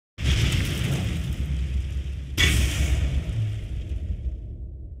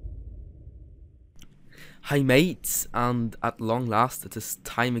Hi mates, and at long last it is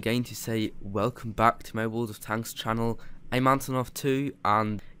time again to say welcome back to my World of Tanks channel. I'm Antonov too,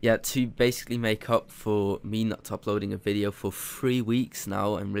 and yeah, to basically make up for me not uploading a video for 3 weeks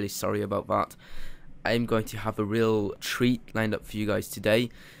now, I'm really sorry about that. I'm going to have a real treat lined up for you guys today,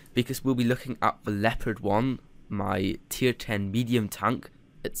 because we'll be looking at the Leopard 1, my tier 10 medium tank.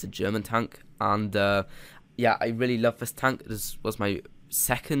 It's a German tank, and yeah, I really love this tank. This was my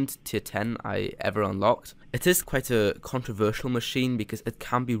second tier 10 I ever unlocked. It is quite a controversial machine because it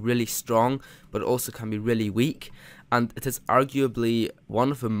can be really strong but also can be really weak, and it is arguably one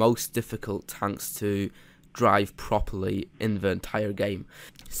of the most difficult tanks to drive properly in the entire game.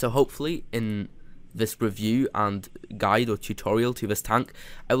 So hopefully in this review and guide or tutorial to this tank,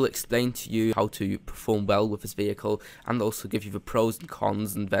 I will explain to you how to perform well with this vehicle and also give you the pros and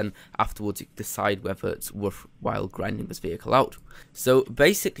cons, and then afterwards you decide whether it's worthwhile grinding this vehicle out. So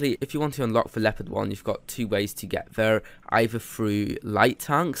basically, if you want to unlock the Leopard 1, you've got two ways to get there, either through light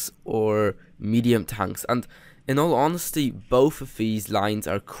tanks or medium tanks, and in all honesty, both of these lines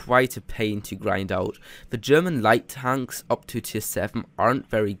are quite a pain to grind out. The German light tanks up to tier 7 aren't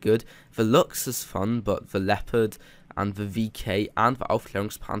very good. The Lux is fun, but the Leopard and the VK and the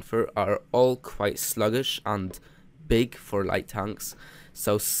Aufklärungspanther are all quite sluggish and big for light tanks,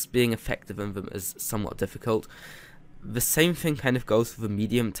 so being effective in them is somewhat difficult. The same thing kind of goes for the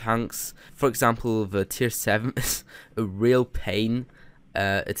medium tanks. For example, the tier 7 is a real pain.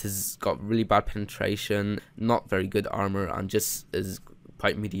 It has got really bad penetration, not very good armor, and just is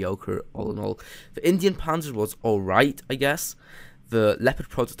quite mediocre all in all. The Indian Panzer was alright, I guess. The Leopard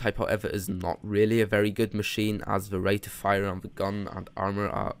prototype, however, is not really a very good machine, as the rate of fire on the gun and armor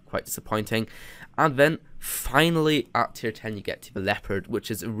are quite disappointing. And then finally at tier 10 you get to the Leopard, which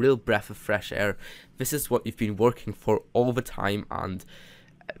is a real breath of fresh air. This is what you've been working for all the time, and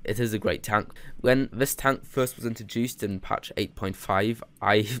it is a great tank. When this tank first was introduced in patch 8.5,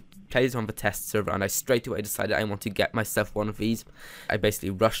 I played it on the test server and I straight away decided I want to get myself one of these. I basically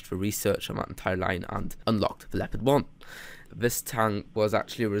rushed for research on that entire line and unlocked the Leopard 1. This tank was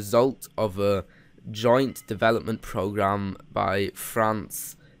actually a result of a joint development program by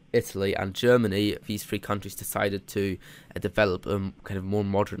France, Italy and Germany. These three countries decided to develop a kind of more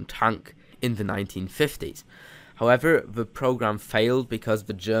modern tank in the 1950s. However, the program failed because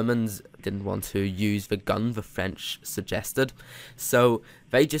the Germans didn't want to use the gun the French suggested, so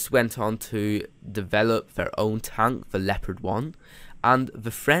they just went on to develop their own tank, the Leopard 1, and the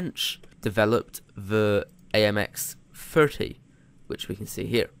French developed the AMX-30, which we can see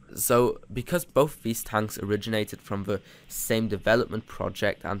here. So because both of these tanks originated from the same development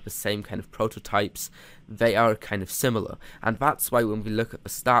project and the same kind of prototypes, they are kind of similar, and that's why when we look at the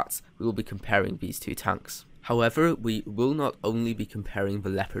stats, we will be comparing these two tanks. However, we will not only be comparing the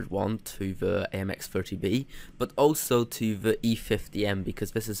Leopard 1 to the AMX-30B, but also to the E-50M,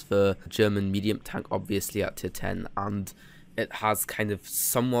 because this is the German medium tank, obviously at tier 10, and it has kind of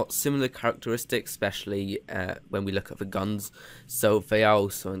somewhat similar characteristics, especially when we look at the guns, so they are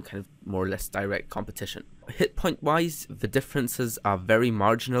also in kind of more or less direct competition. Hit point wise, the differences are very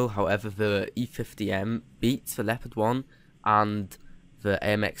marginal. However, the E-50M beats the Leopard 1 and the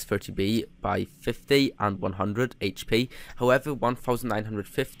AMX-30B by 50 and 100 HP. However,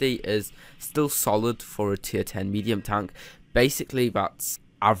 1950 is still solid for a tier 10 medium tank. Basically, that's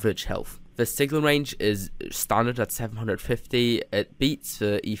average health. The signal range is standard at 750. It beats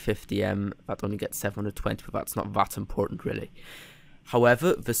the E-50M that only gets 720, but that's not that important really.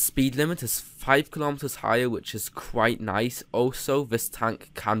 However, the speed limit is 5 kilometers higher, which is quite nice. Also, this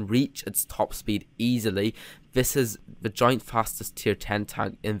tank can reach its top speed easily. This is the joint fastest tier 10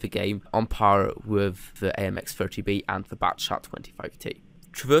 tank in the game, on par with the AMX-30B and the Batshot 25T.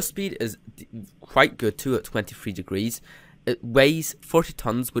 Traverse speed is quite good too at 23 degrees. It weighs 40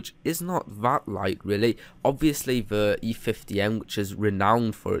 tons, which is not that light really. Obviously the E-50M, which is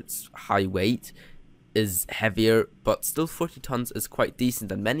renowned for its high weight, is heavier, but still 40 tons is quite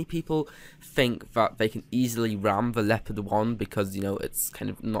decent, and many people think that they can easily ram the Leopard 1 because, you know, it's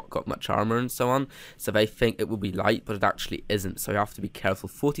kind of not got much armor and so on, so they think it will be light, but it actually isn't, so you have to be careful.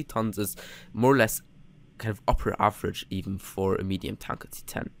 40 tons is more or less kind of upper average even for a medium tank at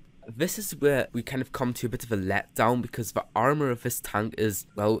T10. This is where we kind of come to a bit of a letdown, because the armor of this tank is,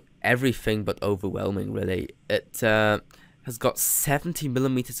 well, everything but overwhelming really. It has got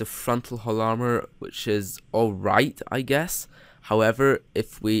 70mm of frontal hull armor, which is alright, I guess. However,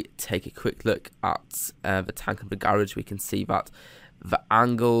 if we take a quick look at the tank in the garage, we can see that The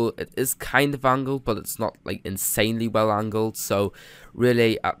angle, it is kind of angled, but it's not like insanely well angled. So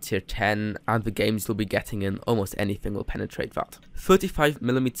really at tier 10 and the games you'll be getting in, almost anything will penetrate that.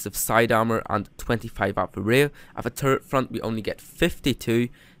 35mm of side armor and 25 at the rear. At the turret front we only get 52,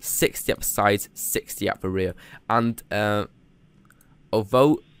 60 at the sides, 60 at the rear. And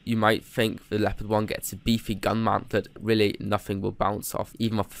although you might think the Leopard 1 gets a beefy gun mounted, really nothing will bounce off,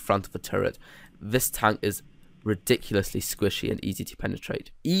 even off the front of the turret. This tank is ridiculously squishy and easy to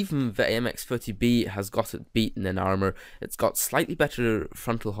penetrate. Even the AMX-30B has got it beaten in armor. It's got slightly better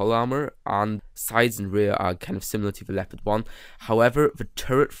frontal hull armor, and sides and rear are kind of similar to the Leopard 1. However, the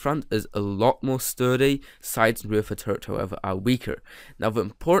turret front is a lot more sturdy. Sides and rear of the turret, however, are weaker. Now, the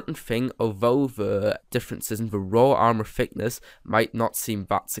important thing, although the differences in the raw armor thickness might not seem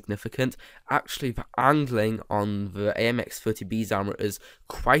that significant, actually the angling on the AMX-30B's armor is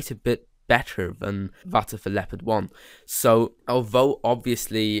quite a bit better than that of the Leopard 1. So although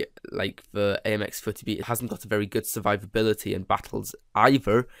obviously like the AMX-30B hasn't got a very good survivability in battles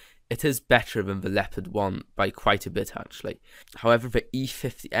either, it is better than the Leopard 1 by quite a bit actually. However, the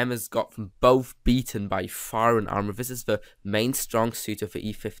E-50M has got them both beaten by far in armor. This is the main strong suit of the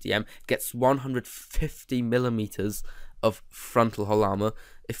E-50M. Gets 150mm of frontal hull armor.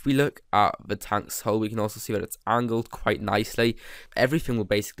 If we look at the tank's hull, we can also see that it's angled quite nicely. Everything will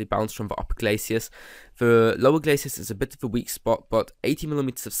basically bounce from the upper glacis. The lower glacis is a bit of a weak spot, but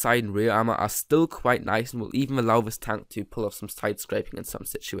 80mm of side and rear armor are still quite nice and will even allow this tank to pull off some side scraping in some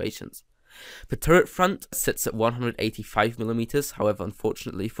situations. The turret front sits at 185mm, however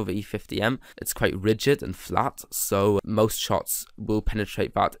unfortunately for the E-50M it's quite rigid and flat, so most shots will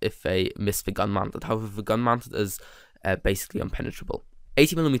penetrate that if they miss the gun mounted. However, the gun mounted is basically impenetrable.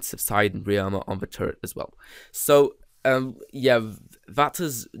 80mm of side and rear armor on the turret as well. So yeah, that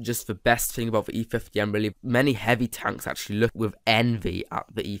is just the best thing about the E-50M really. Many heavy tanks actually look with envy at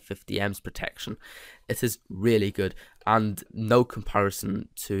the E-50M's protection. It is really good and no comparison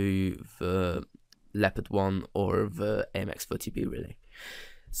to the Leopard 1 or the AMX-30B really.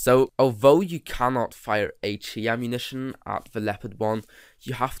 So although you cannot fire HE ammunition at the Leopard 1,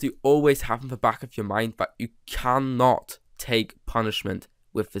 you have to always have in the back of your mind that you cannot take punishment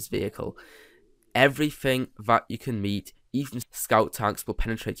with this vehicle. Everything that you can meet, even scout tanks, will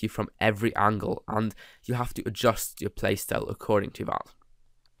penetrate you from every angle, and you have to adjust your playstyle according to that.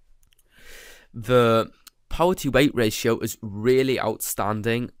 The power to weight ratio is really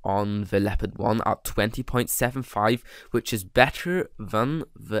outstanding on the Leopard 1 at 20.75, which is better than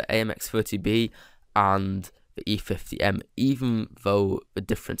the AMX-30B and the E-50M, even though the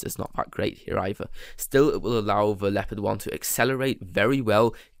difference is not that great here either. Still, it will allow the Leopard 1 to accelerate very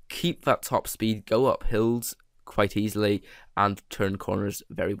well, keep that top speed, go up hills quite easily, and turn corners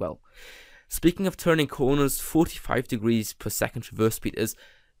very well. Speaking of turning corners, 45 degrees per second reverse speed is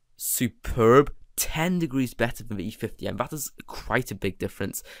superb. 10 degrees better than the E-50M. That is quite a big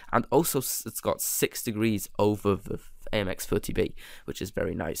difference. And also it's got 6 degrees over the AMX-30B, which is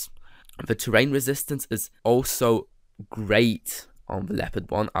very nice. The terrain resistance is also great on the Leopard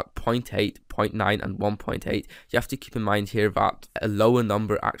 1 at 0.8, 0.9 and 1.8. You have to keep in mind here that a lower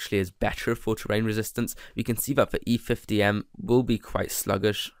number actually is better for terrain resistance. We can see that the E-50M will be quite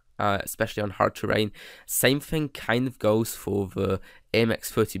sluggish, especially on hard terrain. Same thing kind of goes for the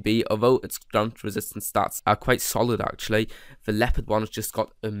AMX-30B, although its ground resistance stats are quite solid actually. The Leopard 1 has just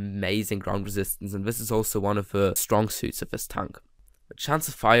got amazing ground resistance, and this is also one of the strong suits of this tank. The chance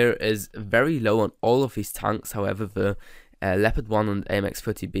of fire is very low on all of these tanks. However, the Leopard 1 and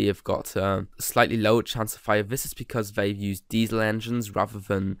AMX-30B have got a slightly lower chance of fire. This is because they've used diesel engines rather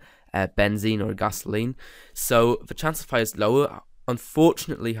than benzene or gasoline, so the chance of fire is lower.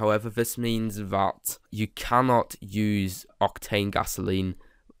 Unfortunately, however, this means that you cannot use octane gasoline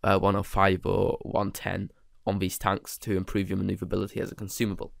 105 or 110 on these tanks to improve your maneuverability as a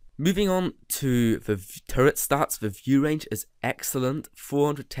consumable. Moving on to the turret stats, the view range is excellent.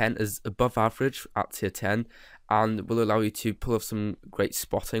 410 is above average at tier 10 and will allow you to pull off some great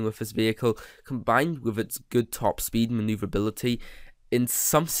spotting with this vehicle. Combined with its good top speed and maneuverability, in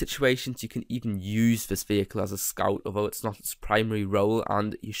some situations you can even use this vehicle as a scout, although it's not its primary role,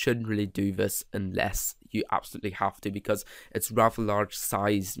 and you shouldn't really do this unless you absolutely have to, because its rather large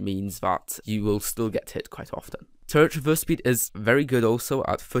size means that you will still get hit quite often. Turret reverse speed is very good also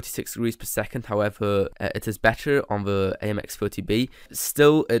at 36 degrees per second, however it is better on the AMX-30B.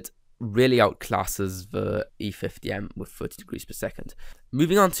 Still, it really outclasses the E-50M with 30 degrees per second.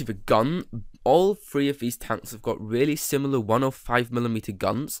 Moving on to the gun, All three of these tanks have got really similar 105mm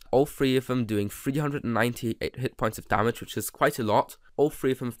guns, all three of them doing 398 hit points of damage, which is quite a lot. All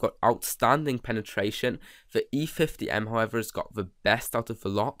three of them have got outstanding penetration. The E-50M, however, has got the best out of the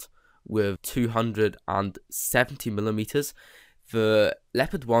lot with 270mm. The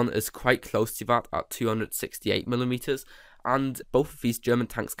Leopard 1 is quite close to that at 268mm, and both of these German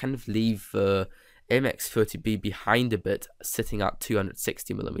tanks kind of leave the AMX-30B behind a bit, sitting at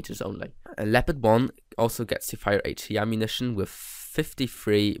 260mm only. Leopard 1 also gets to fire HE ammunition with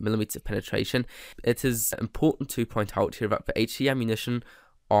 53mm of penetration. It is important to point out here that the HE ammunition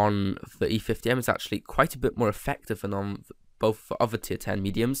on the E-50M is actually quite a bit more effective than on both the other tier 10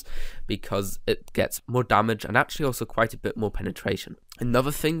 mediums, because it gets more damage and actually also quite a bit more penetration.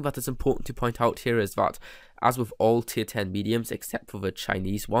 Another thing that is important to point out here is that, as with all tier 10 mediums except for the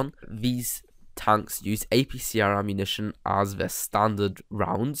Chinese one, these tanks use APCR ammunition as their standard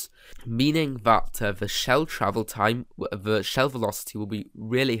rounds, meaning that the shell travel time, the shell velocity will be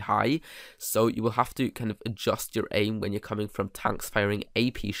really high, so you will have to kind of adjust your aim when you're coming from tanks firing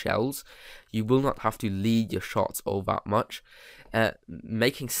AP shells. You will not have to lead your shots all that much,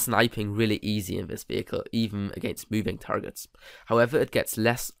 making sniping really easy in this vehicle, even against moving targets. However, it gets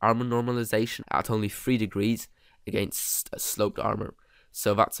less armor normalization at only 3 degrees against sloped armor,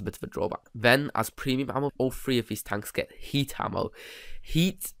 so that's a bit of a drawback. Then, as premium ammo, all three of these tanks get heat ammo.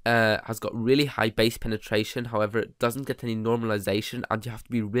 Heat has got really high base penetration, however it doesn't get any normalization, and you have to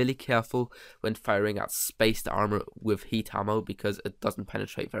be really careful when firing at spaced armor with heat ammo because it doesn't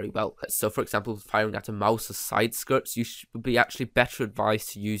penetrate very well. So for example, firing at a mouse's side skirts, you should be actually better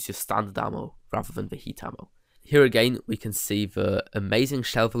advised to use your standard ammo rather than the heat ammo. Here again, we can see the amazing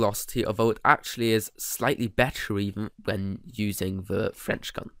shell velocity, although it actually is slightly better even when using the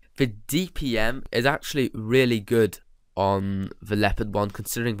French gun. The DPM is actually really good on the Leopard 1,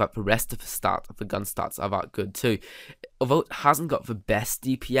 considering that the rest of the gun stats are that good too. Although it hasn't got the best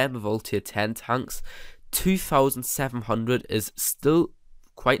DPM of all tier 10 tanks, 2700 is still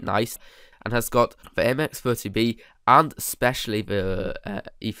quite nice, and has got the AMX-30B and especially the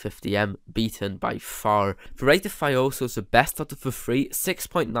E-50M beaten by far. The rate of fire also is the best out of the three,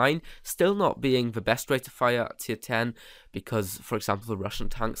 6.9, still not being the best rate of fire at tier 10, because for example the Russian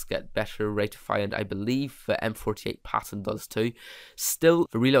tanks get better rate of fire, and I believe the M48 pattern does too. Still,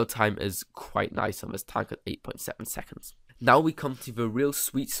 the reload time is quite nice on this tank at 8.7 seconds. Now we come to the real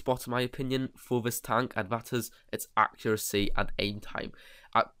sweet spot in my opinion for this tank, and that is its accuracy and aim time.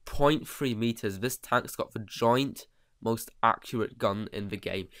 At 0.3 meters, this tank's got the joint most accurate gun in the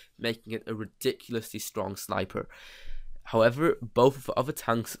game, making it a ridiculously strong sniper. However, both of the other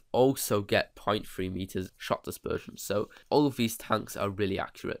tanks also get 0.3 meters shot dispersion, so all of these tanks are really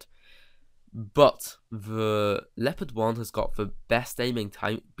accurate. But the Leopard 1 has got the best aiming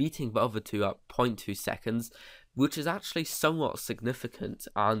time, beating the other two at 0.2 seconds, which is actually somewhat significant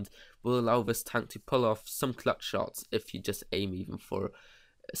and will allow this tank to pull off some clutch shots if you just aim even for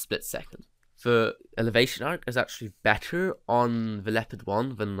a split second. The elevation arc is actually better on the Leopard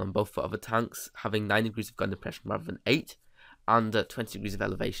 1 than on both the other tanks, having 9 degrees of gun depression rather than 8, and 20 degrees of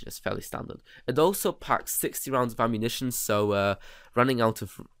elevation is fairly standard. It also packs 60 rounds of ammunition, so running out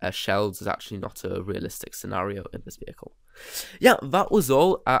of shells is actually not a realistic scenario in this vehicle. Yeah, that was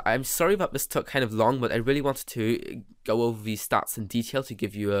all. I'm sorry that this took kind of long, but I really wanted to go over these stats in detail to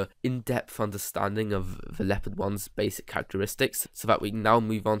give you a in-depth understanding of the Leopard 1's basic characteristics, so that we can now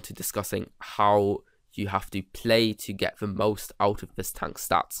move on to discussing how you have to play to get the most out of this tank's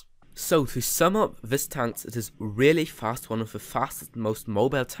stats. So to sum up, this tank, it is really fast, one of the fastest and most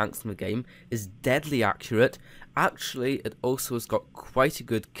mobile tanks in the game, is deadly accurate. Actually, it also has got quite a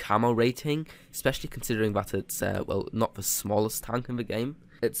good camo rating, especially considering that it's, well, not the smallest tank in the game.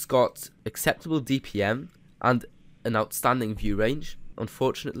 It's got acceptable DPM and an outstanding view range.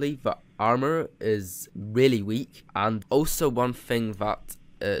 Unfortunately, the armor is really weak, and also one thing that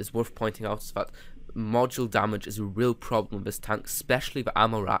is worth pointing out is that module damage is a real problem with this tank, especially the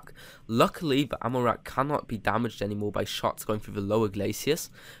ammo rack. Luckily, the ammo rack cannot be damaged anymore by shots going through the lower glacis,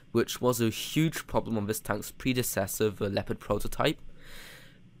 which was a huge problem on this tank's predecessor, the Leopard prototype.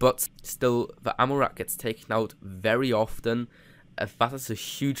 But still, the ammo rack gets taken out very often. That is a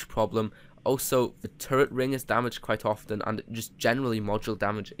huge problem. Also, the turret ring is damaged quite often, and just generally module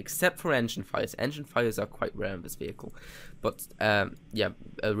damage, except for engine fires. Engine fires are quite rare in this vehicle, but yeah,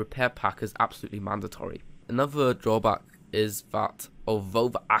 a repair pack is absolutely mandatory. Another drawback is that although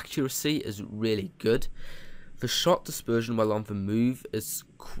the accuracy is really good, the shot dispersion while on the move is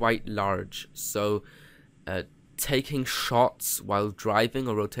quite large, so taking shots while driving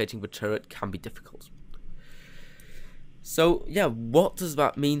or rotating the turret can be difficult. So yeah, what does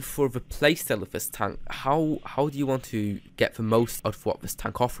that mean for the playstyle of this tank? How do you want to get the most out of what this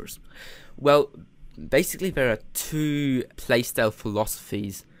tank offers? Well, basically there are two playstyle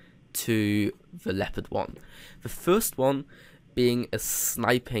philosophies to the Leopard 1. The first one being a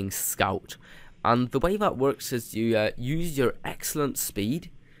sniping scout, and the way that works is you use your excellent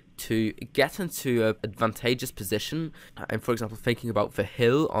speed to get into an advantageous position. I'm, for example, thinking about the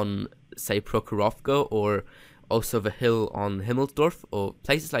hill on, say, Prokhorovka, or also the hill on Himmelsdorf, or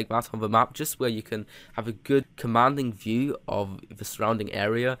places like that on the map, just where you can have a good commanding view of the surrounding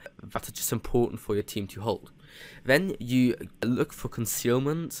area that is just important for your team to hold. Then you look for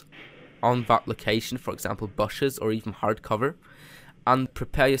concealment on that location, for example bushes or even hard cover, and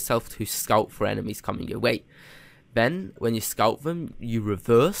prepare yourself to scout for enemies coming your way. Then when you scout them, you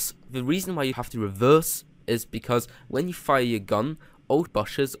reverse. The reason why you have to reverse is because when you fire your gun, all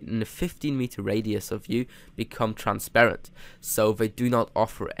bushes in a 15-meter radius of you become transparent, so they do not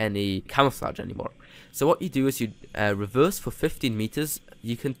offer any camouflage anymore. So what you do is you reverse for 15 meters.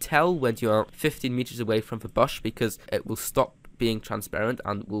 You can tell when you are 15 meters away from the bush because it will stop being transparent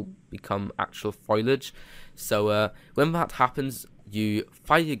and will become actual foliage. So when that happens, you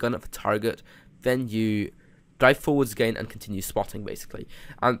fire your gun at the target, then you drive forwards again and continue spotting, basically.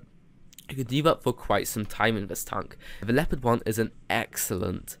 And you can do that for quite some time in this tank. The Leopard 1 is an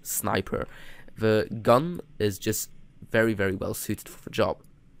excellent sniper. The gun is just very, very well suited for the job.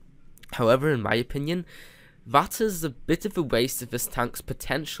 However, in my opinion, that is a bit of a waste of this tank's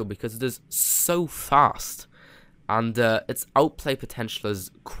potential because it is so fast, and its outplay potential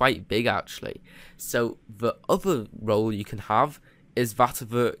is quite big actually. So the other role you can have is that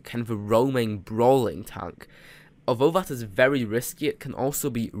of a kind of a roaming, brawling tank. Although that is very risky, it can also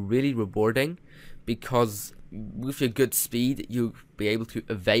be really rewarding because with your good speed, you'll be able to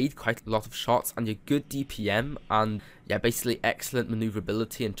evade quite a lot of shots, and your good DPM and basically excellent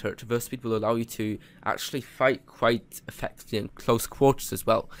maneuverability and turret traverse speed will allow you to actually fight quite effectively in close quarters as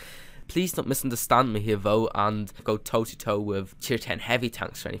well. Please don't misunderstand me here though and go toe to toe with tier 10 heavy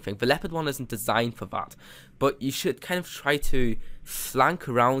tanks or anything. The Leopard 1 isn't designed for that, but you should kind of try to flank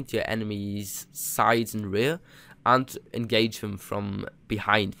around your enemy's sides and rear and engage them from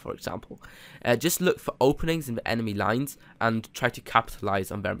behind, for example. Just look for openings in the enemy lines and try to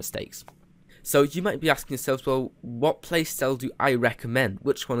capitalize on their mistakes. So you might be asking yourselves, well, what playstyle do I recommend?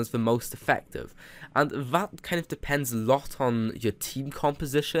 Which one is the most effective? And that kind of depends a lot on your team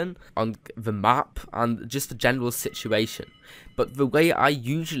composition, on the map, and just the general situation. But the way I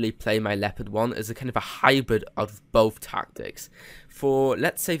usually play my Leopard 1 is a kind of a hybrid of both tactics. For,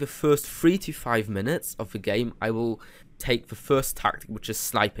 let's say, the first 3 to 5 minutes of the game, I will take the first tactic, which is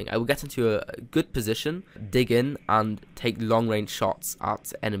sniping. I will get into a good position, dig in, and take long-range shots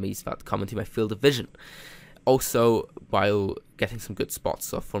at enemies that come into my field of vision. Also, while getting some good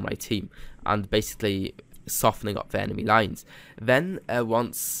spots for my team, and basically softening up the enemy lines. Then,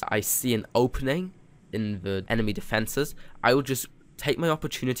 once I see an opening in the enemy defenses, I will just take my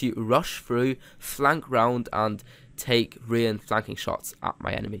opportunity, rush through, flank round, and take rear and flanking shots at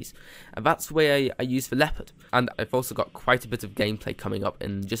my enemies. And that's the way I use the Leopard. And I've also got quite a bit of gameplay coming up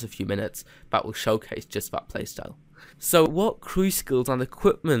in just a few minutes that will showcase just that playstyle. So what crew skills and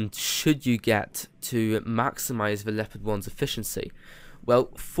equipment should you get to maximize the Leopard 1's efficiency? Well,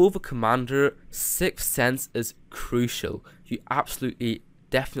 for the commander, Sixth Sense is crucial. You absolutely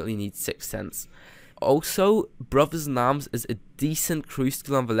definitely need Sixth Sense. Also, Brothers in Arms is a decent crew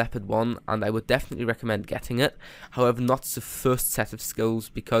skill on the Leopard 1, and I would definitely recommend getting it. However, not the first set of skills,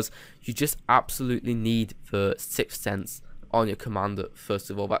 because you just absolutely need the Sixth Sense on your commander first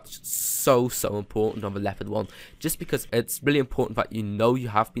of all. That's so important on the Leopard 1, just because it's really important that you know you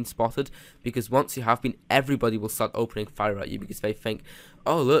have been spotted, because once you have been, everybody will start opening fire at you because they think,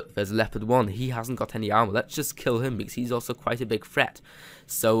 oh look, there's a Leopard 1, he hasn't got any armor, let's just kill him because he's also quite a big threat.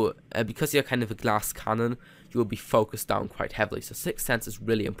 So because you're kind of a glass cannon, you will be focused down quite heavily, so Sixth Sense is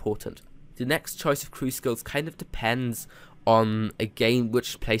really important. The next choice of crew skills kind of depends on, again,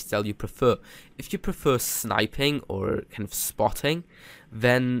 which playstyle you prefer. If you prefer sniping or kind of spotting,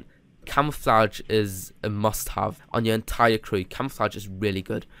 then camouflage is a must-have on your entire crew. Camouflage is really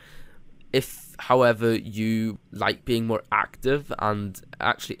good. If, however, you like being more active and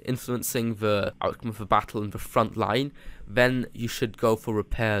actually influencing the outcome of the battle in the front line, then you should go for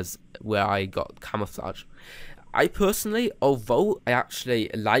repairs, where I got camouflage. I personally, although I actually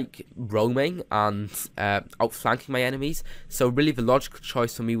like roaming and outflanking my enemies, so really the logical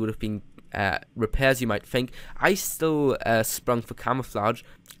choice for me would have been repairs you might think, I still sprung for camouflage,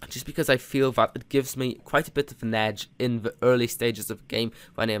 just because I feel that it gives me quite a bit of an edge in the early stages of the game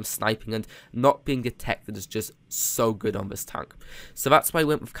when I am sniping, and not being detected is just so good on this tank. So that's why I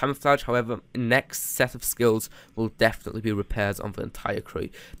went with camouflage. However, next set of skills will definitely be repairs on the entire crew,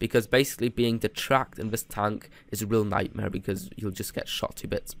 because basically being detract in this tank is a real nightmare because you'll just get shot to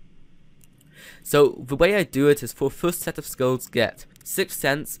bits. So the way I do it is, for first set of skills, get Sixth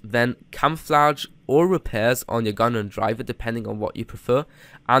Sense, then camouflage or repairs on your gunner and driver depending on what you prefer,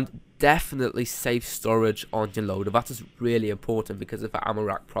 and definitely save storage on your loader. That is really important because of the ammo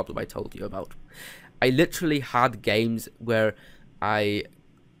rack problem I told you about. I literally had games where I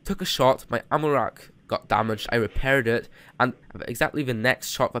took a shot, my ammo rack got damaged, I repaired it, and exactly the next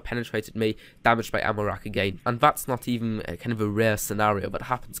shot that penetrated me damaged my ammo rack again. And that's not even kind of a rare scenario, but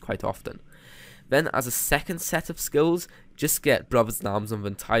happens quite often. Then as a second set of skills, just get Brothers in Arms on the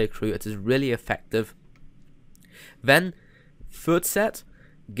entire crew. It is really effective. Then third set,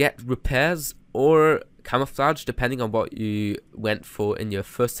 get repairs or camouflage depending on what you went for in your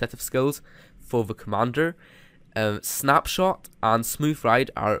first set of skills for the commander. Snapshot and smooth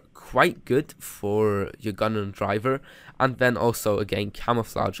ride are quite good for your gunner and driver, and then also again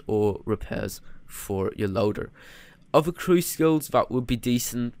camouflage or repairs for your loader. Other crew skills that would be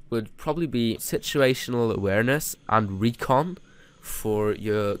decent would probably be situational awareness and recon for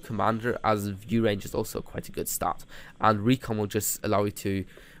your commander, as view range is also quite a good stat, and recon will just allow you to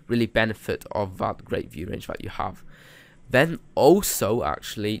really benefit of that great view range that you have. Then also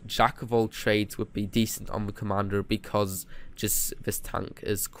actually jack of all trades would be decent on the commander, because just this tank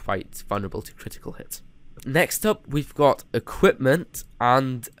is quite vulnerable to critical hits. Next up, we've got equipment,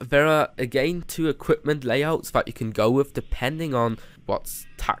 and there are again 2 equipment layouts that you can go with depending on what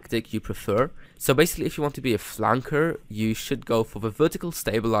tactic you prefer. So basically, if you want to be a flanker, you should go for the vertical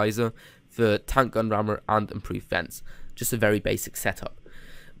stabilizer, the tank gun rammer, and improved vents. Just a very basic setup.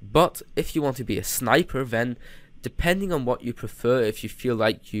 But if you want to be a sniper, then depending on what you prefer, if you feel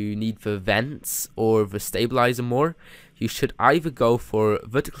like you need the vents or the stabilizer more, you should either go for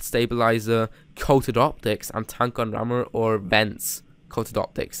vertical stabilizer, coated optics, and tank gun rammer, or vents, coated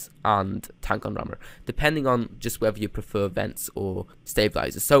optics, and tank gun rammer, depending on just whether you prefer vents or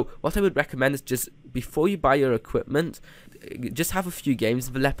stabilizer. So what I would recommend is, just before you buy your equipment, just have a few games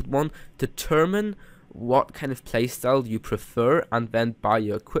of the Leopard 1, determine what kind of playstyle you prefer, and then buy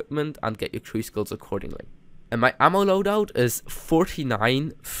your equipment and get your crew skills accordingly. And my ammo loadout is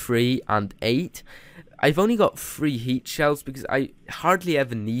 49, 3, and 8. I've only got 3 heat shells because I hardly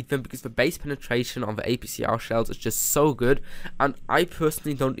ever need them, because the base penetration on the APCR shells is just so good, and I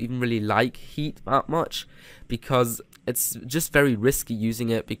personally don't even really like heat that much because it's just very risky using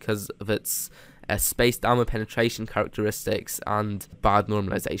it because of its spaced ammo penetration characteristics and bad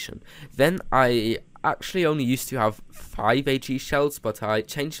normalization. Then I actually only used to have 5 AG shells, but I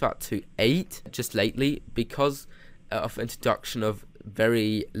changed that to 8 just lately because of introduction of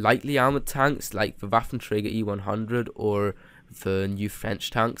very lightly armored tanks like the Waffenträger E100 or the new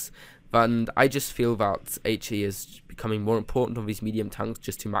French tanks, and I just feel that HE is becoming more important on these medium tanks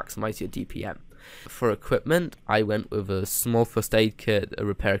just to maximize your DPM. For equipment, I went with a small first aid kit, a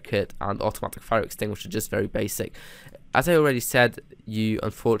repair kit, and automatic fire extinguisher, just very basic. As I already said, you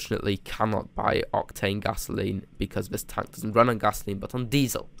unfortunately cannot buy octane gasoline because this tank doesn't run on gasoline but on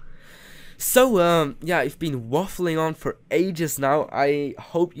diesel. So yeah, I've been waffling on for ages now. I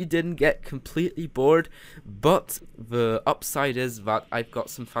hope you didn't get completely bored, but the upside is that I've got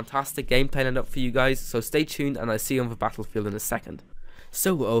some fantastic gameplay lined up for you guys, so stay tuned and I'll see you on the battlefield in a second.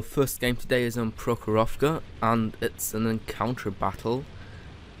 So our first game today is on Prokhorovka, and it's an encounter battle.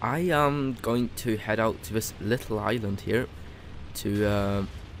 I am going to head out to this little island here to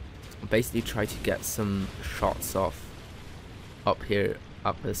basically try to get some shots off up here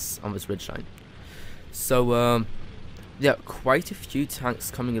on this ridgeline. So yeah, quite a few tanks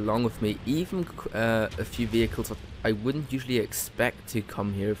coming along with me, even a few vehicles that I wouldn't usually expect to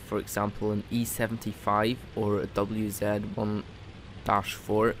come here. For example, an E-75 or a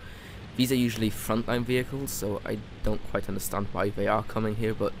WZ-1-4. These are usually frontline vehicles, so I don't quite understand why they are coming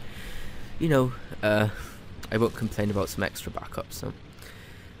here, but you know, I won't complain about some extra backup. So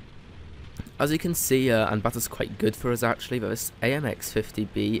as you can see, and that is quite good for us actually, this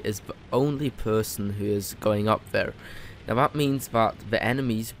AMX-30B is the only person who is going up there. Now that means that the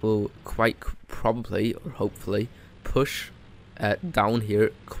enemies will quite probably, or hopefully, push down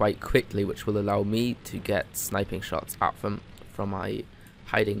here quite quickly, which will allow me to get sniping shots at them from my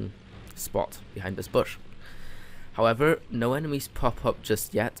hiding spot behind this bush. However, no enemies pop up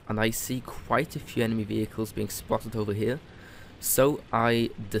just yet, and I see quite a few enemy vehicles being spotted over here. So I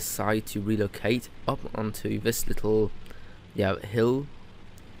decide to relocate up onto this little hill,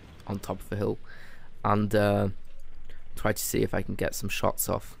 on top of the hill, and try to see if I can get some shots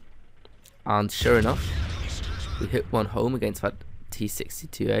off. And sure enough, we hit one home against that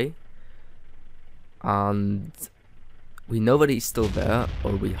T62A, and we know that he's still there,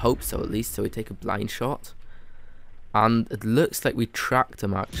 or we hope so at least, so we take a blind shot, and it looks like we tracked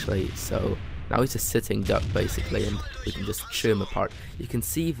him actually, so now he's a sitting duck basically, and we can just chew him apart. You can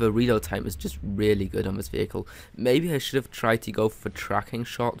see the reload time is just really good on this vehicle. Maybe I should have tried to go for a tracking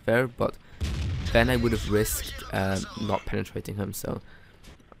shot there, but then I would have risked not penetrating him, so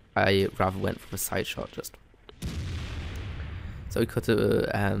I rather went for a side shot just. So we got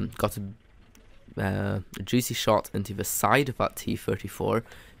a juicy shot into the side of that T-34.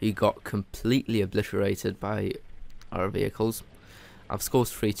 He got completely obliterated by our vehicles. Our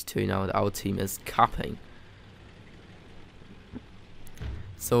score's 3-2 now, and our team is capping.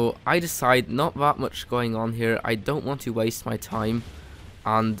 So I decide not that much going on here. I don't want to waste my time,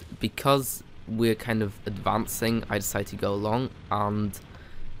 and because we're kind of advancing, I decide to go along and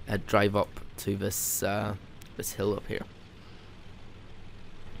drive up to this this hill up here.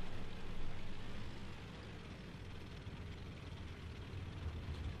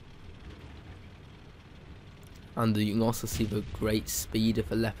 And you can also see the great speed of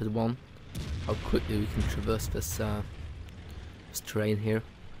the Leopard 1, how quickly we can traverse this terrain here.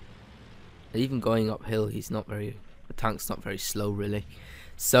 And even going uphill, the tank's not very slow really.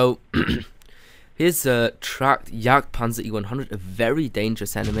 So here's a tracked Jagdpanzer E100, a very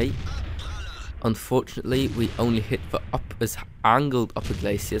dangerous enemy. Unfortunately, we only hit the angled upper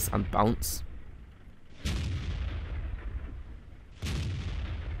glaciers and bounce.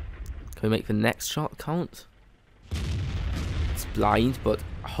 Can we make the next shot count? It's blind, but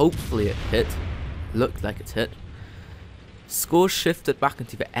hopefully it hit. Looked like it hit. Score shifted back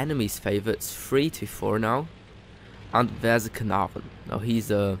into the enemy's favour. It's 3-4 now. And there's a Carnarvon. Now he's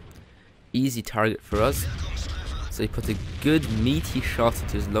a easy target for us. So he put a good meaty shot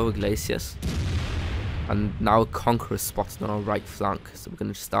into his lower glaciers. And now a Conqueror spotted on our right flank. So we're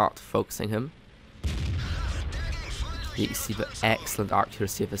going to start focusing him. You can see the excellent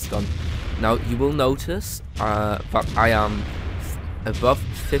accuracy of this gun. Now you will notice that I am above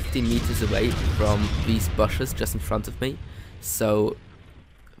 50 meters away from these bushes just in front of me, so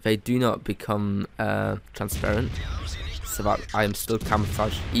they do not become transparent, so that I am still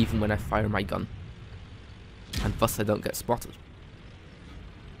camouflaged even when I fire my gun, and thus I don't get spotted.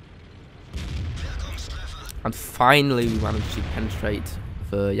 And finally we managed to penetrate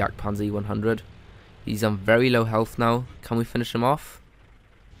the Jagdpanzer E100. He's on very low health now. Can we finish him off?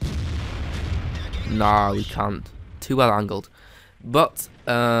 Nah, we can't. Too well angled. But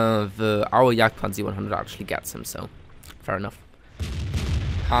our Jagdpanzer 100 actually gets him, so fair enough.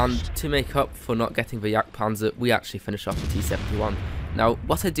 And to make up for not getting the Jagdpanzer, we actually finish off the T-71. Now,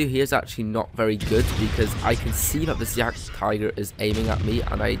 what I do here is actually not very good, because I can see that this Jagd-Tiger is aiming at me,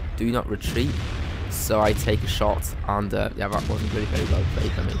 and I do not retreat. So I take a shot, and yeah, that wasn't really very well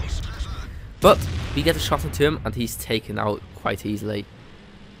played by me. But we get a shot into him, and he's taken out quite easily,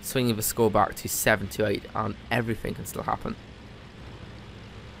 swinging the score back to 7-8, and everything can still happen.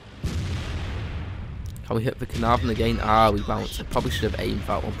 Can we hit the Carnarvon again? Ah, we bounced. I probably should have aimed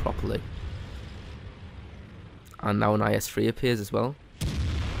that one properly. And now an IS-3 appears as well.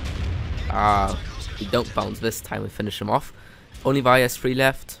 Ah, we don't bounce this time, we finish him off. Only the IS-3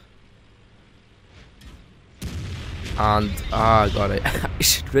 left. And, god, I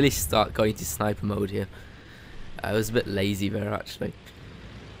should really start going to sniper mode here. I was a bit lazy there, actually.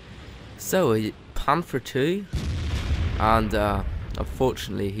 So, we pan for 2. And,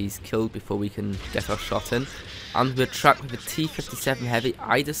 unfortunately, he's killed before we can get our shot in. And we're tracked with a T-57 Heavy.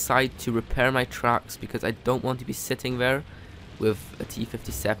 I decide to repair my tracks because I don't want to be sitting there with a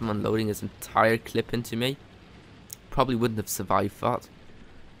T-57 unloading his entire clip into me. Probably wouldn't have survived that.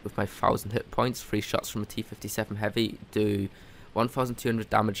 With my 1000 hit points, 3 shots from a T-57 Heavy do 1200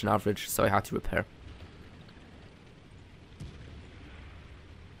 damage on average, so I had to repair.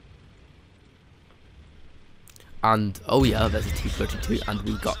 And oh yeah, there's a T-32, and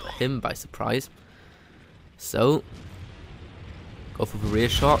we got him by surprise. So go for the rear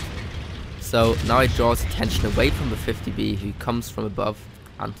shot. So now I draw his attention away from the 50B, who comes from above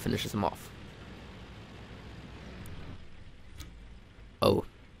and finishes him off. Oh.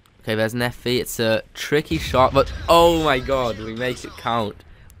 Okay, there's an FV. It's a tricky shot, but oh my god, we make it count.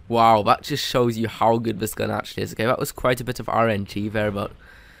 Wow, that just shows you how good this gun actually is. Okay, that was quite a bit of RNG there, but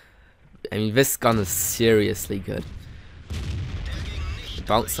I mean, this gun is seriously good. It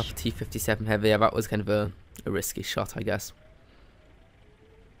bounced off a T-57 Heavy. Yeah, that was kind of a risky shot, I guess.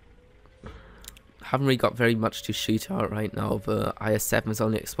 haven't really got very much to shoot at right now. The IS-7 is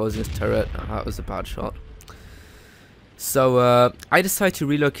only exposing his turret. That was a bad shot. So I decided to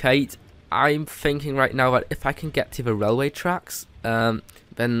relocate. I'm thinking right now that if I can get to the railway tracks,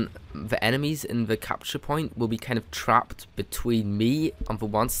 then the enemies in the capture point will be kind of trapped between me on the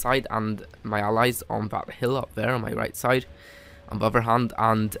one side and my allies on that hill up there on my right side on the other hand,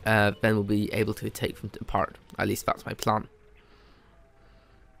 and then we'll be able to take them apart. At least that's my plan.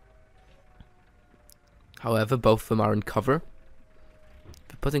 However, both of them are in cover.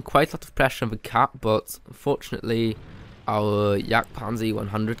 They're putting quite a lot of pressure on the cap, but unfortunately our Jagdpanzer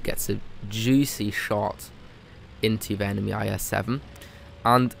 100 gets a juicy shot into the enemy IS-7.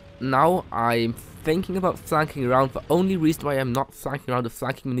 And now I'm thinking about flanking around. The only reason why I'm not flanking around, the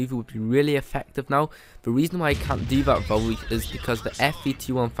flanking maneuver would be really effective now. The reason why I can't do that though is because the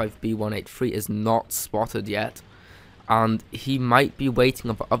FV215B183 is not spotted yet. And he might be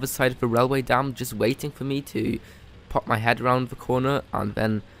waiting on the other side of the railway dam, just waiting for me to pop my head around the corner, and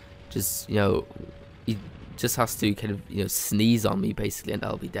then just, you know, he just has to kind of, you know, sneeze on me basically, and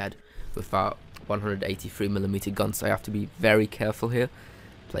I'll be dead with that 183mm gun. So I have to be very careful here,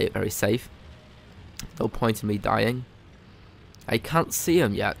 play it very safe. No point in me dying. I can't see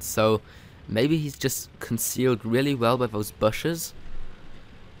him yet, so maybe he's just concealed really well by those bushes.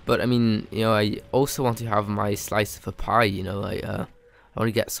 But I mean, you know, I also want to have my slice of a pie, you know. I want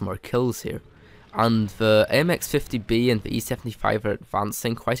to get some more kills here. And the AMX-30B and the E-75 are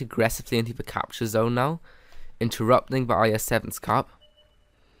advancing quite aggressively into the capture zone now, interrupting the IS-7's cap.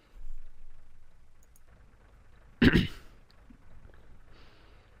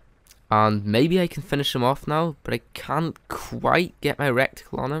 And maybe I can finish him off now, but I can't quite get my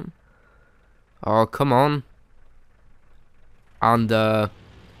reticle on him. Oh, come on. And the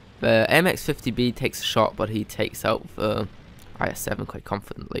MX-50B takes a shot, but he takes out the IS-7 quite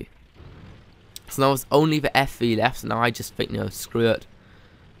confidently. So now it's only the FV left, so now I just think, you know, screw it.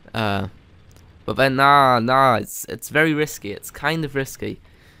 But then, nah, it's very risky. It's kind of risky.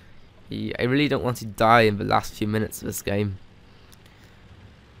 I really don't want to die in the last few minutes of this game.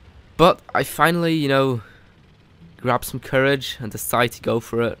 But I finally, you know, grab some courage and decide to go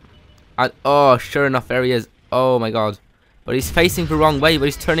for it. And oh, sure enough, there he is. Oh my god. But he's facing the wrong way, but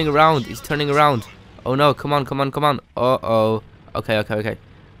he's turning around. He's turning around. Oh no, come on, come on, come on. Uh-oh. Okay.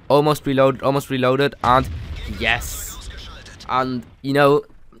 Almost reloaded, and yes. And, you know,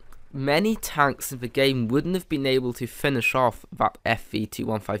 many tanks in the game wouldn't have been able to finish off that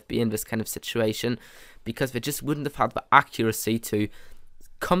FV215B in this kind of situation, because they just wouldn't have had the accuracy to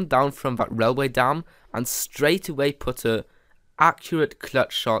come down from that railway dam and straight away put a accurate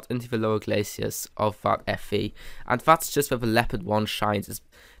clutch shot into the lower glaciers of that FV. And that's just where the Leopard 1 shines, is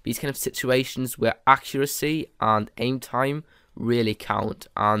these kind of situations where accuracy and aim time really count,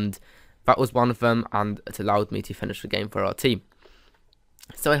 and that was one of them, and it allowed me to finish the game for our team.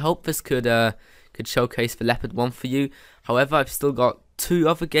 So I hope this could showcase the Leopard 1 for you. However, I've still got 2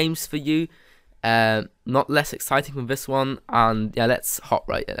 other games for you, not less exciting than this one, and yeah, let's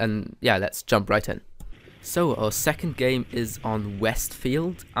jump right in. So our second game is on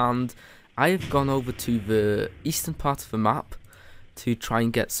Westfield, and I have gone over to the eastern part of the map to try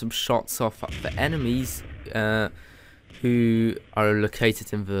and get some shots off at the enemies who are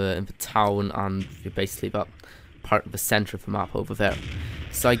located in the town, and basically that part of the center of the map over there.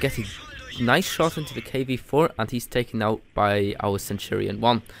 So I get a nice shot into the KV-4, and he's taken out by our Centurion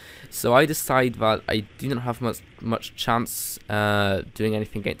 1. So I decide that I do not have much chance doing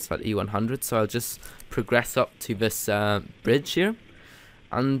anything against that E-100, so I'll just progress up to this bridge here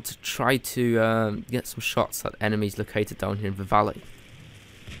and try to get some shots at enemies located down here in the valley.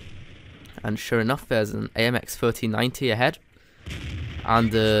 And sure enough, there's an AMX-30B ahead,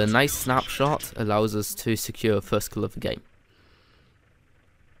 and a nice snapshot allows us to secure first kill of the game.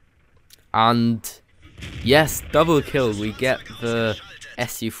 And yes, double kill, we get the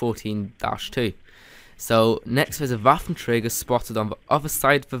Su-14-2. So next there's a Waffenträger spotted on the other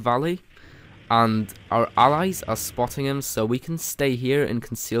side of the valley, and our allies are spotting him, so we can stay here in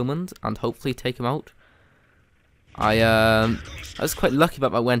concealment and hopefully take him out. I was quite lucky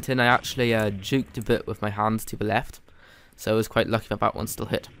that I went in. I actually juked a bit with my hands to the left, so I was quite lucky that one still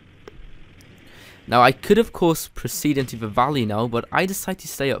hit. Now I could of course proceed into the valley now, but I decided to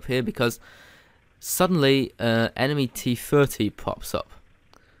stay up here because suddenly enemy T-30 pops up,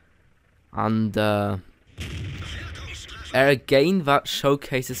 and again that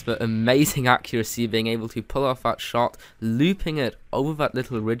showcases the amazing accuracy, being able to pull off that shot, looping it over that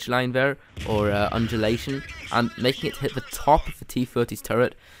little ridgeline there, or undulation, and making it hit the top of the T-30's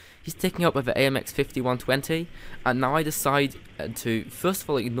turret. He's taking up with the AMX-30 and now I decide to first of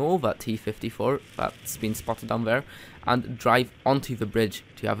all ignore that T-54 that's been spotted down there and drive onto the bridge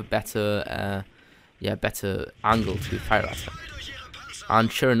to have a better better angle to fire at him.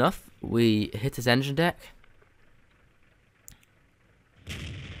 And sure enough, we hit his engine deck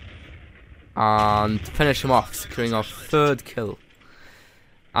and finish him off, securing our 3rd kill.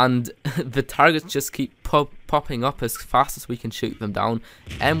 And the targets just keep popping up as fast as we can shoot them down.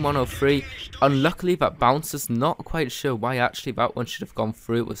 M103, unluckily that bounces, not quite sure why actually that one should have gone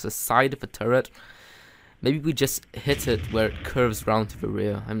through. It was the side of the turret. Maybe we just hit it where it curves round to the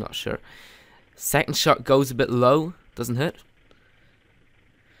rear, I'm not sure. Second shot goes a bit low, doesn't hit.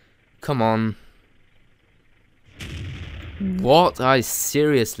 Come on. What?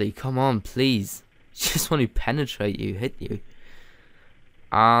 Seriously, come on, please. Just want to penetrate you, hit you.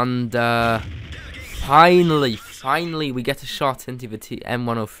 And finally we get a shot into the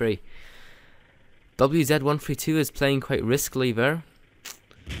M103. WZ132 is playing quite riskily there,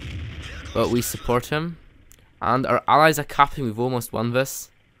 but we support him. And our allies are capping, we've almost won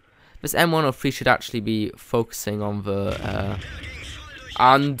this. This M103 should actually be focusing on the...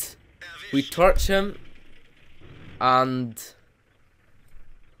 and we torch him and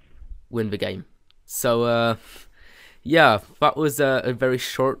win the game. So, yeah, that was a very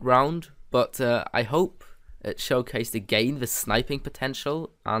short round, but I hope it showcased again the sniping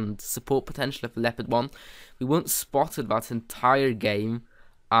potential and support potential of the Leopard 1. We weren't spotted that entire game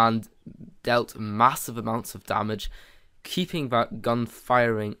and dealt massive amounts of damage, keeping that gun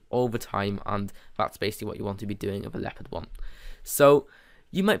firing all the time, and that's basically what you want to be doing with a Leopard 1. So,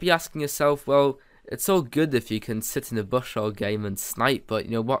 you might be asking yourself, well, it's all good if you can sit in a bush all game and snipe, but,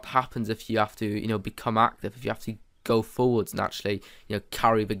 you know, what happens if you have to, you know, become active, if you have to go forwards and actually, you know,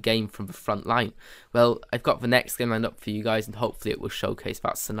 carry the game from the front line? Well, I've got the next game lined up for you guys, and hopefully it will showcase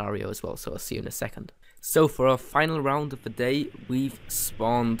that scenario as well, so I'll see you in a second. So for our final round of the day, we've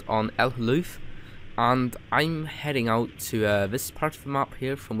spawned on El Haluf, and I'm heading out to this part of the map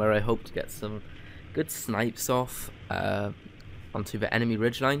here, from where I hope to get some good snipes off onto the enemy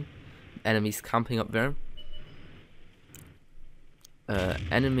ridgeline. Enemies camping up there.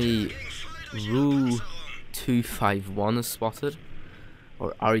 Enemy RU-251 is spotted,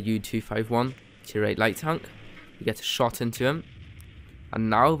 or RU-251, tier 8 light tank. We get a shot into him, and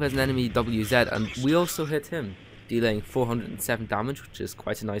now there's an enemy WZ, and we also hit him, dealing 407 damage, which is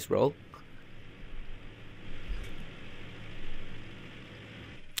quite a nice roll.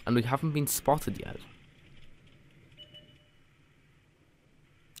 And we haven't been spotted yet.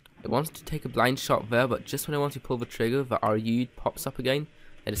 I wanted to take a blind shot there, but just when I want to pull the trigger, the RU pops up again.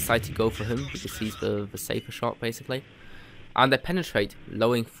 I decide to go for him because he's the safer shot, basically. And I penetrate,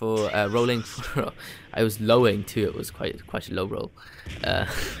 rolling for. I was lowing too. It was quite a low roll.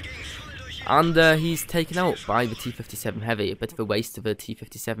 And he's taken out by the T-57 Heavy. A bit of a waste of a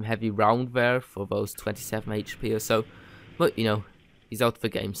T-57 Heavy round there for those 27 HP or so. But you know, he's out of the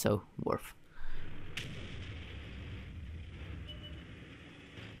game, so worth.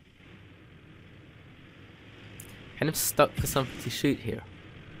 Kind of stuck for something to shoot here.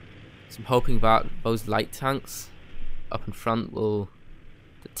 So I'm hoping that those light tanks up in front will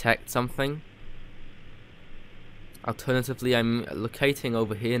detect something. Alternatively, I'm locating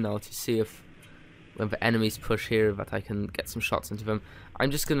over here now to see if when the enemies push here that I can get some shots into them. I'm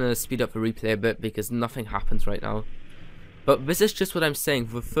just going to speed up the replay a bit because nothing happens right now. But this is just what I'm saying.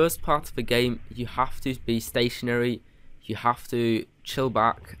 For the first part of the game, you have to be stationary. You have to chill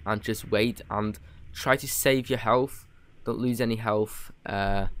back and just wait and try to save your health. Don't lose any health.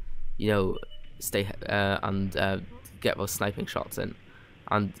 You know, stay and get those sniping shots in,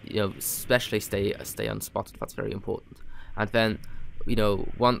 and you know, especially stay unspotted. That's very important. And then, you know,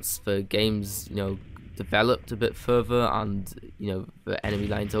 once the game's, you know, developed a bit further and you know the enemy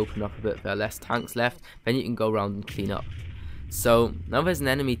lines open up a bit, there are less tanks left, then you can go around and clean up. So now there's an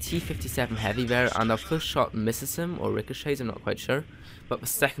enemy T-57 Heavy there, and our first shot misses him or ricochets, I'm not quite sure, but the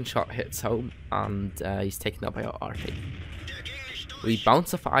second shot hits home and he's taken out by our RT. We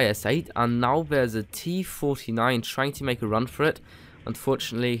bounce off IS-8, and now there's a T-49 trying to make a run for it.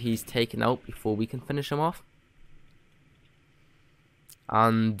 Unfortunately, he's taken out before we can finish him off.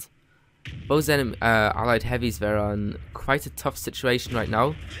 And those allied heavies there are in quite a tough situation right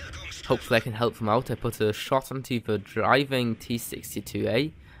now. Hopefully I can help them out. I put a shot onto the driving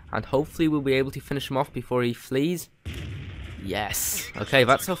T-62A, and hopefully we'll be able to finish him off before he flees. Yes. Okay,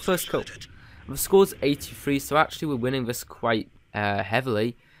 that's our first kill. The score's 83, so actually we're winning this quite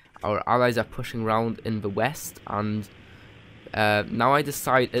heavily. Our allies are pushing around in the west, and Now I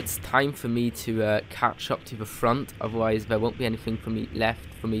decide it's time for me to catch up to the front, otherwise there won't be anything for me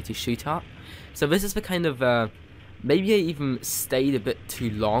left for me to shoot at. So this is the kind of maybe I even stayed a bit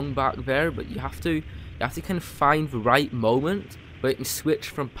too long back there, but you have to kind of find the right moment where you can switch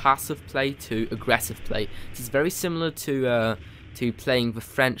from passive play to aggressive play. This is very similar to playing the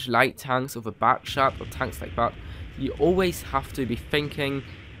French light tanks or the Batchat or tanks like that. You always have to be thinking,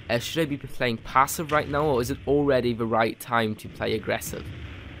 should I be playing passive right now, or is it already the right time to play aggressive?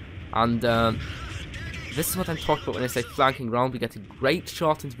 And this is what I'm talking about when I say flanking round. We get a great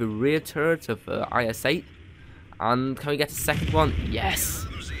shot into the rear turret of IS-8. And can we get a second one? Yes!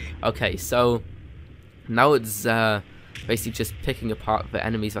 Okay, so now it's basically just picking apart the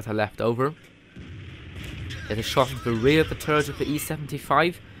enemies that are left over. Get a shot into the rear of the turret of the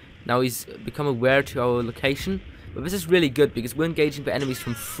E-75. Now he's become aware to our location. But this is really good because we're engaging the enemies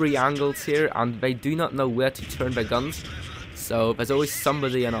from 3 angles here, and they do not know where to turn their guns. So there's always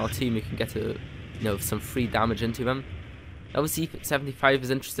somebody on our team who can get some free damage into them. Obviously E-75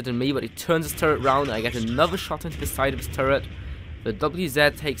 is interested in me, but he turns his turret round and I get another shot into the side of his turret. The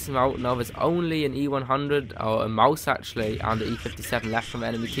WZ takes him out. Now there's only an E-100, or a mouse actually, and the E-57 left from the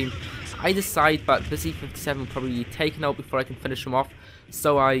enemy team. I decide that this E-57 will probably be taken out before I can finish him off.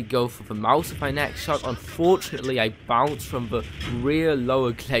 So I go for the mouse with my next shot. Unfortunately, I bounce from the rear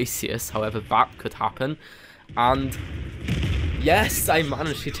lower glacis, however that could happen. And yes, I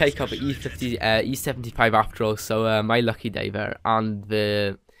managed to take up an E-75 after all, so my lucky day there. And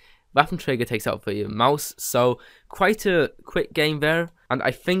the weapon trigger takes out the mouse, so quite a quick game there. And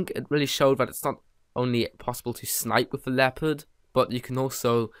I think it really showed that it's not only possible to snipe with the Leopard, but you can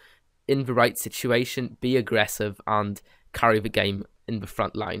also, in the right situation, be aggressive and carry the game in the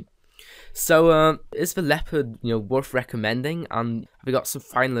front line. So is the Leopard worth recommending, and have we got some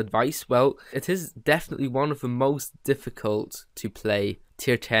final advice? Well, it is definitely one of the most difficult to play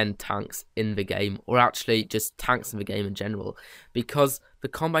tier 10 tanks in the game, or actually just tanks in the game in general, because the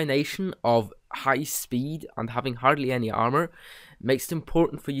combination of high speed and having hardly any armor makes it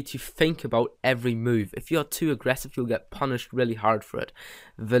important for you to think about every move. If you're too aggressive, you'll get punished really hard for it.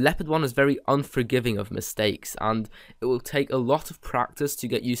 The Leopard 1 is very unforgiving of mistakes, and it will take a lot of practice to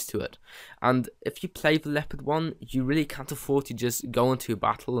get used to it. And if you play the Leopard 1, you really can't afford to just go into a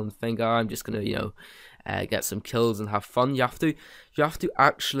battle and think, oh, I'm just gonna, get some kills and have fun. You have to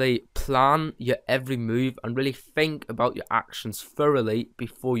actually plan your every move and really think about your actions thoroughly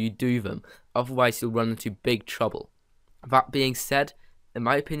before you do them. Otherwise, you'll run into big trouble. That being said, in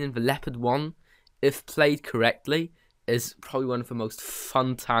my opinion, the Leopard 1, if played correctly, is probably one of the most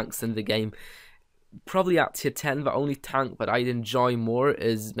fun tanks in the game. Probably at tier 10, the only tank that I'd enjoy more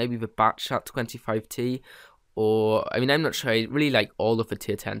is maybe the Batchat 25T, or, I mean, I'm not sure, I really like all of the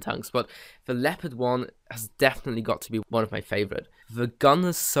tier 10 tanks, but the Leopard 1 has definitely got to be one of my favourite. The gun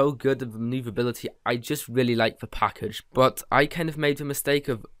is so good at the maneuverability, I just really like the package, but I kind of made the mistake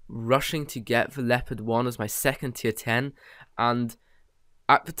of rushing to get the Leopard 1 as my second tier 10, and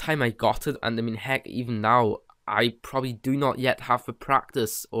at the time I got it, and I mean, heck, even now, I probably do not yet have the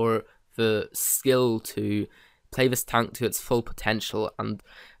practice or the skill to play this tank to its full potential. And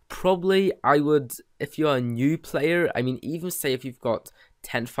probably I would, if you're a new player, I mean, even say if you've got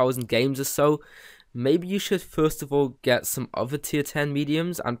 10,000 games or so, maybe you should first of all get some other tier 10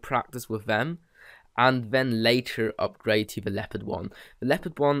 mediums and practice with them, and then later upgrade to the Leopard 1. The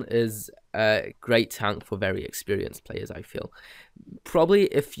Leopard 1 is a great tank for very experienced players, I feel. Probably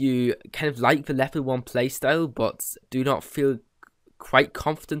if you kind of like the Leopard 1 playstyle but do not feel quite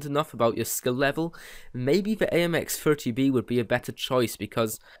confident enough about your skill level, maybe the AMX-30B would be a better choice,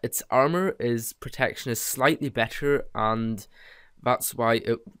 because its armor protection is slightly better, and that's why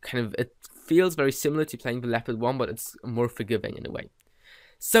it feels very similar to playing the Leopard 1, but it's more forgiving in a way.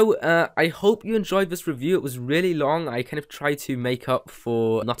 So I hope you enjoyed this review. It was really long. I kind of tried to make up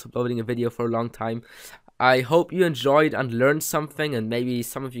for not uploading a video for a long time. I hope you enjoyed and learned something, and maybe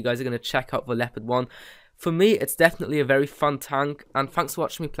some of you guys are going to check out the Leopard 1. For me, it's definitely a very fun tank, and thanks for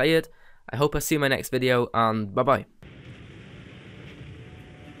watching me play it. I hope I see you in my next video, and bye bye.